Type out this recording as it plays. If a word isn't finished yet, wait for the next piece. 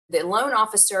the loan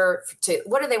officer to,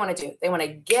 what do they want to do? They want to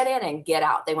get in and get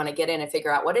out. They want to get in and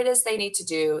figure out what it is they need to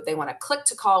do. They want to click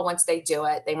to call once they do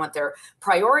it. They want their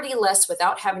priority list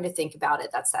without having to think about it.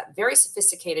 That's that very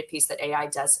sophisticated piece that AI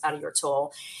does out of your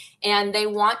tool. And they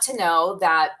want to know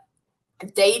that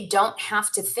they don't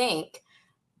have to think,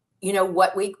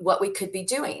 what we could be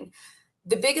doing.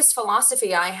 The biggest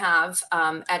philosophy I have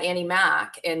at Annie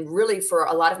Mac, and really for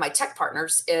a lot of my tech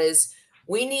partners, is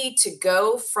we need to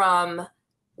go from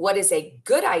what is a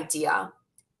good idea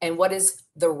and what is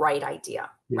the right idea,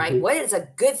 right? What is a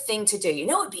good thing to do?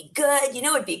 It'd be good,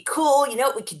 it'd be cool,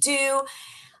 what we could do.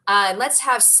 Let's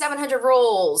have 700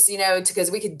 rules, because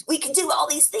we could do all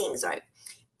these things, right?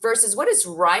 Versus what is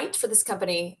right for this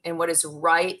company and what is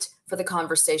right for the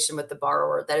conversation with the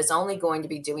borrower that is only going to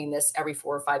be doing this every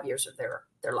 4 or 5 years of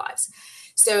their lives.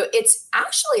 So it's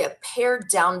actually a pared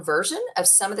down version of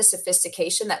some of the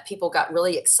sophistication that people got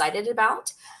really excited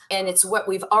about. And it's what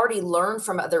we've already learned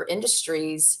from other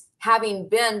industries, having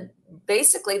been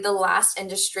basically the last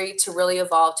industry to really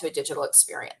evolve to a digital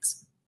experience.